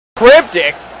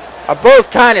Cryptic are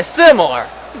both kind of similar.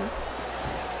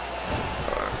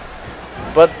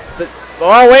 But,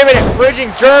 oh wait a minute,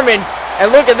 bridging German,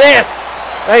 and look at this.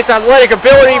 Nice athletic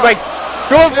ability by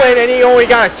Goodwin, and he only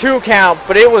got a 2 count,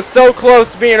 but it was so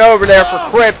close to being over there for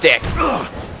Cryptic.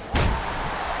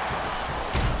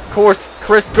 Of course,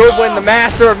 Chris Goodwin, the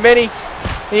master of many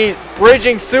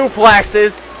bridging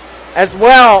suplexes as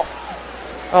well.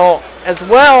 Oh,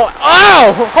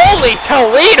 holy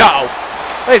Toledo!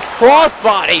 Nice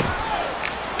crossbody.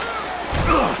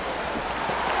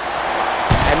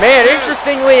 And man,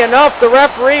 interestingly enough, the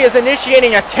referee is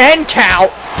initiating a 10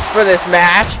 count for this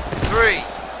match. 3.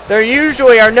 There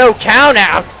usually are no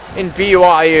countouts in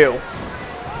BYU.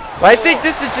 But I think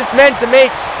this is just meant to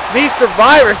make these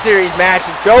Survivor Series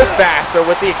matches go faster,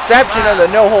 with the exception of the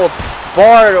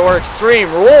no-holds-barred or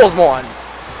extreme rules ones.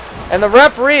 And the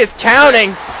referee is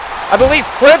counting. I believe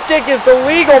Cryptic is the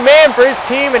legal man for his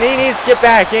team, and he needs to get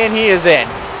back in. He is in.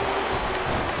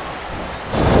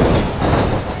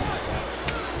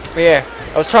 But yeah,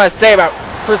 I was trying to say about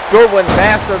Chris Goodwin,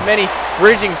 master of many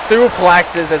bridging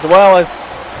suplexes, as well as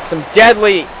some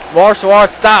deadly martial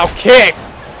arts style kicks.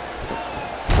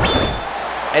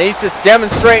 And he's just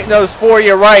demonstrating those for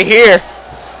you right here.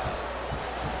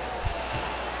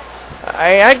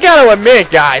 I gotta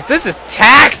admit, guys, this is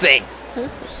taxing.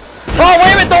 Oh,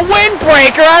 wait a minute, the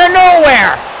windbreaker out of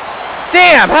nowhere!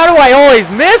 Damn, how do I always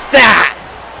miss that?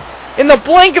 In the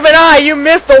blink of an eye, you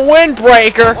missed the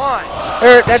windbreaker.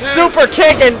 That super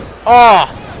kick, and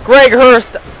Greg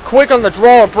Hurst quick on the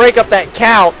draw and break up that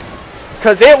count,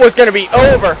 because it was going to be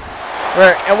over.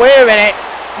 And wait a minute,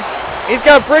 he's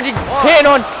got a bridging pin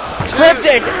on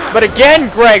Cryptic, but again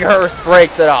Greg Hurst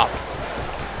breaks it up.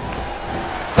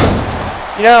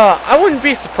 You know, I wouldn't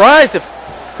be surprised if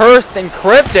Hurst and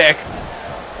Cryptic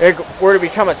were to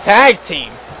become a tag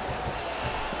team.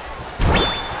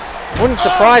 Wouldn't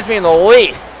surprise me in the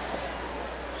least.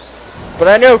 But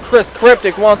I know Chris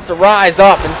Cryptic wants to rise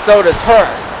up, and so does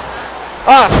Hurst.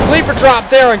 Sleeper drop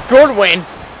there on Goodwin.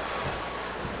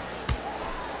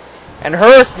 And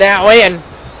Hurst now in.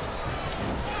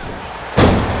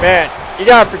 Man, you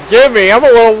gotta forgive me, I'm a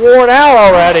little worn out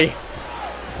already.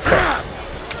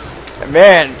 And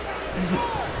man.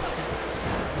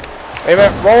 Wait a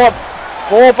minute, roll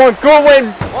up on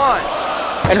Goodwin. 1.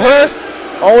 And Hurst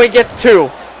only gets 2.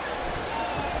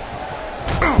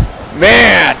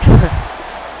 Man.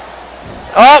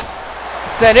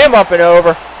 Sent him up and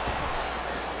over.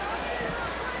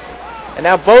 And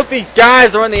now both these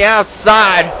guys are on the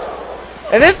outside.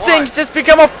 And this thing's just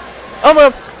become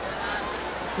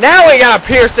now we got a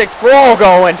Pier 6 brawl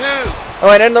going. 2.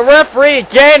 Alright, and the referee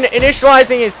again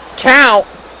initializing his count.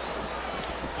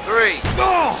 3.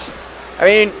 I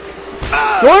mean,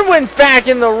 Goodwin's back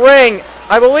in the ring.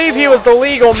 I believe he was the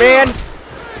legal man.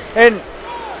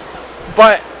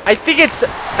 But I think it's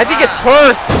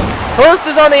Hurst. Hurst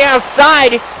is on the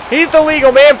outside. He's the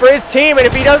legal man for his team, and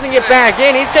if he doesn't get back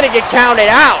in, he's gonna get counted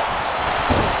out.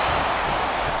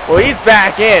 Well, he's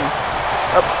back in.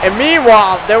 And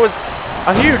meanwhile, there was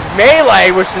a huge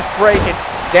melee which is breaking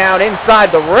down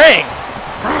inside the ring.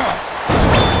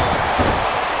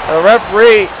 And the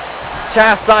referee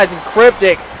chastising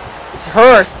Cryptic. It's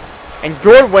Hurst and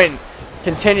Goodwin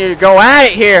continue to go at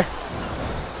it here.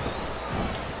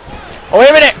 Oh, wait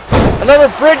a minute! Another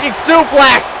bridging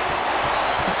suplex!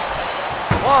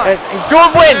 1. And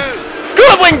Goodwin! 2,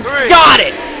 Goodwin 3. got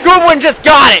it! Goodwin just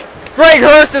got it! Greg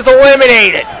Hurst is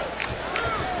eliminated!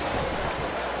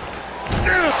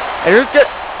 And who's got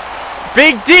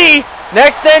Big D?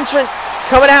 Next entrant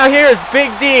coming out here is Big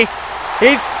D.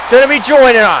 He's gonna be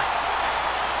joining us.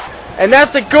 And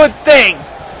that's a good thing.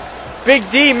 Big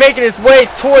D making his way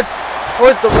towards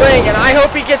the ring, and I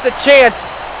hope he gets a chance.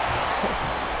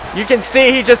 You can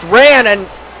see he just ran, and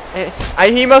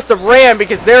he must have ran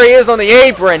because there he is on the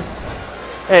apron.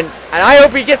 And I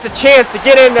hope he gets a chance to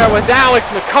get in there with Alex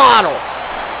McConnell.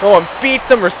 Go and beat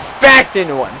some respect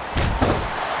into him.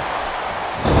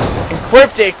 And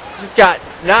Cryptic just got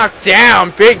knocked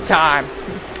down big time.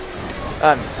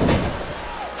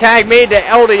 Tag made to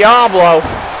El Diablo.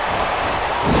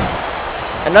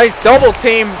 A nice double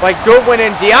team by Goodwin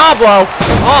and Diablo.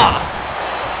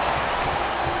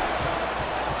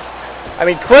 I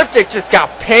mean, Cryptic just got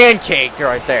pancaked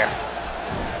right there.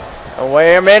 Oh,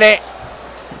 wait a minute.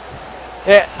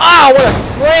 Yeah. What a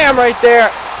slam right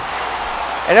there.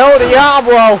 And El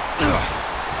Diablo,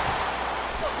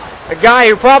 a guy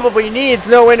who probably needs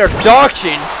no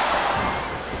introduction,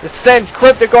 just sends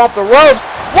Cryptic off the ropes.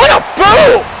 What a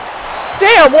boot!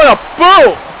 Damn, what a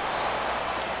boot!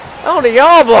 El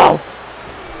Diablo.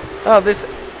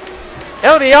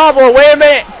 El Diablo, wait a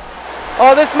minute.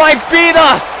 Oh, this might be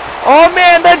the... Oh,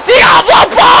 man, the Diablo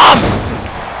Bomb!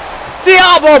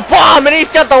 Diablo Bomb, and he's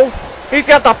got the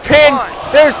pin.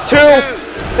 There's 2.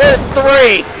 There's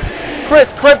 3.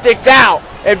 Chris Cryptic's out.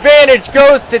 Advantage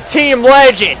goes to Team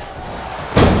Legend.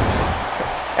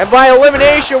 And by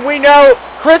elimination, we know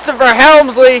Christopher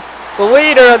Helmsley, the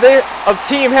leader of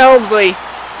Team Helmsley.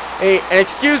 And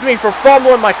excuse me for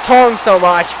fumbling my tongue so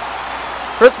much.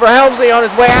 Christopher Helmsley on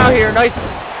his way out here. Nice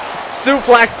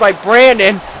suplex by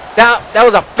Brandon. That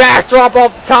was a backdrop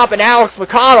off the top, and Alex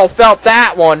McConnell felt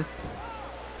that one.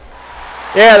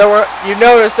 Yeah, you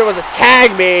noticed there was a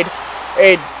tag made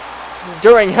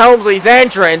during Helmsley's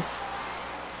entrance.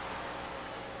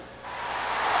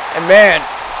 And man,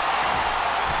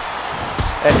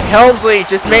 and Helmsley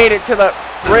just made it to the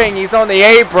ring. He's on the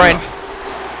apron.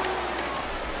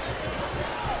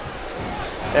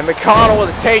 And McConnell with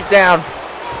a takedown.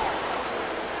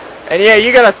 And yeah,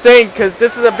 you gotta think, because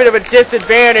this is a bit of a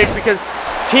disadvantage, because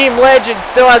Team Legend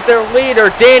still has their leader,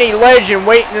 Danny Legend,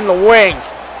 waiting in the wings.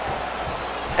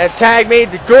 And tag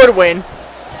made to Goodwin.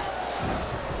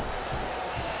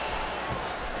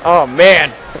 Oh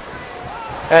man.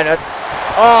 And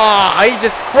he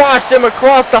just crushed him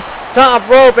across the top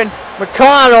rope, and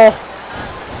McConnell.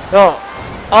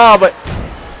 But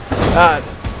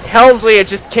Helmsley had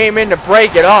just came in to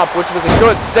break it up, which was a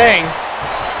good thing.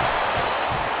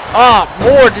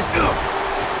 Moore just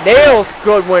nails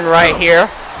Goodwin right here.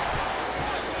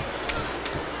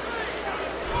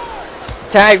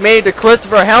 Tag made to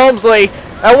Christopher Helmsley.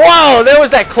 And whoa, there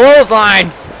was that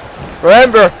clothesline.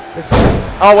 Remember,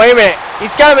 oh wait a minute.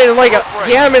 He's got him in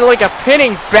like a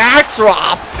pinning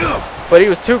backdrop. But he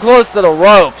was too close to the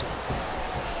ropes.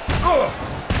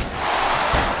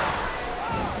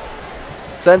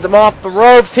 Sends him off the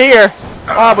ropes here.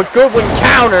 But Goodwin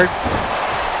counters.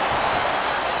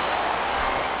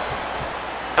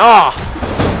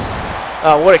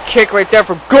 What a kick right there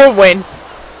from Goodwin.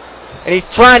 And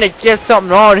he's trying to get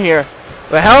something on here.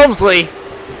 But Helmsley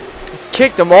just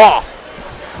kicked him off.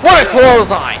 What a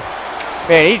clothesline.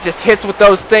 Man, he just hits with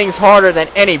those things harder than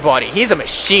anybody. He's a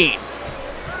machine.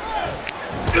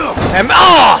 And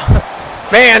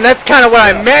man, that's kind of what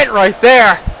I meant right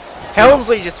there.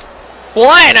 Helmsley just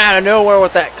flying out of nowhere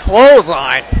with that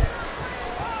clothesline.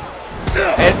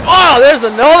 And there's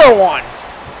another one.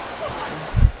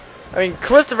 I mean,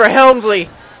 Christopher Helmsley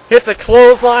hits a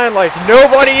clothesline like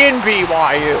nobody in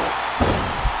BYU.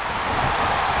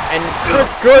 And Chris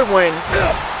Goodwin,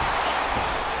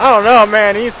 I don't know,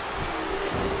 man.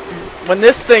 When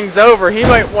this thing's over, he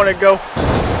might want to go.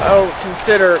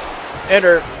 Consider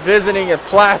visiting a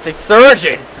plastic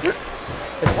surgeon.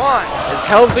 As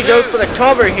Helmsley goes for the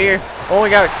cover here, only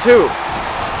got a 2.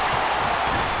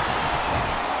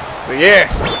 But yeah,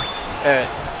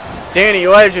 Danny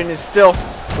Legend is still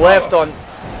left on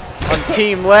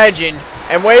Team Legend.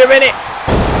 And wait a minute,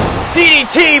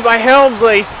 DDT by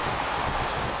Helmsley.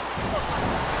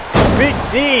 Big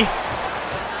D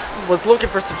was looking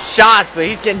for some shots, but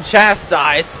he's getting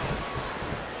chastised.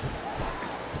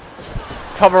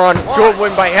 Cover on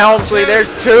Goodwin by Helmsley. There's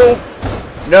 2.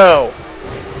 No.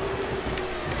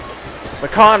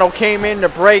 McConnell came in to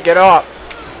break it up.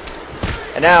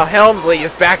 And now Helmsley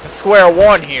is back to square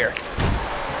one here.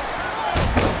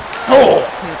 Oh,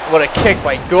 what a kick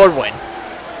by Goodwin.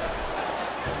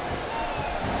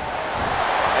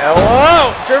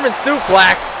 Whoa, German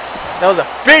suplex. That was a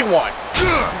big one.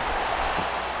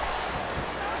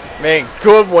 Man,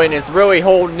 Goodwin is really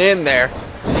holding in there.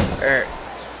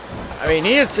 I mean,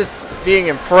 he is just being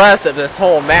impressive this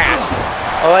whole match.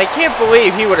 Well, I can't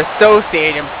believe he would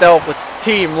associate himself with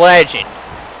Team Legend.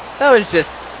 That was just...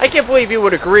 I can't believe he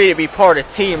would agree to be part of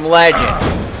Team Legend.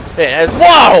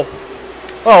 Whoa!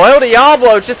 Oh, El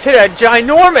Diablo just hit a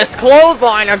ginormous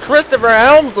clothesline on Christopher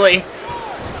Helmsley.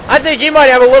 I think he might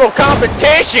have a little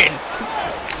competition.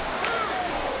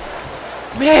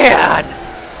 Man!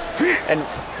 And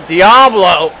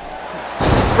Diablo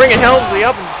is bringing Helmsley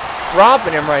up and just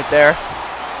dropping him right there.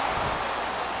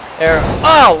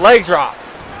 Oh, leg drop.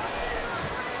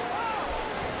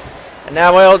 And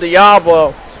now El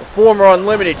Diablo, the former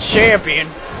Unlimited champion,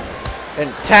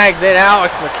 and tags in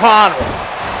Alex McConnell.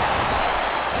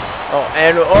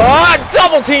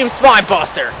 Double team spine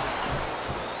buster.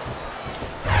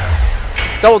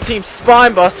 Double team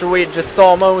spine buster we just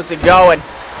saw moments ago, and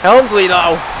Helmsley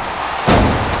though.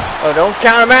 Oh, don't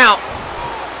count him out.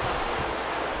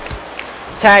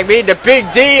 Tag me to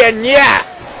Big D, and yes,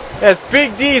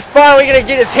 Big D's finally gonna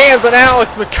get his hands on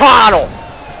Alex McConnell.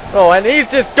 Oh, and he's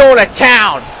just going to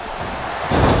town.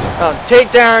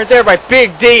 Takedown right there by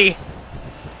Big D.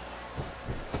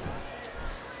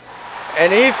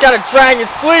 And he's got a dragon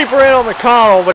sleeper in on McConnell, but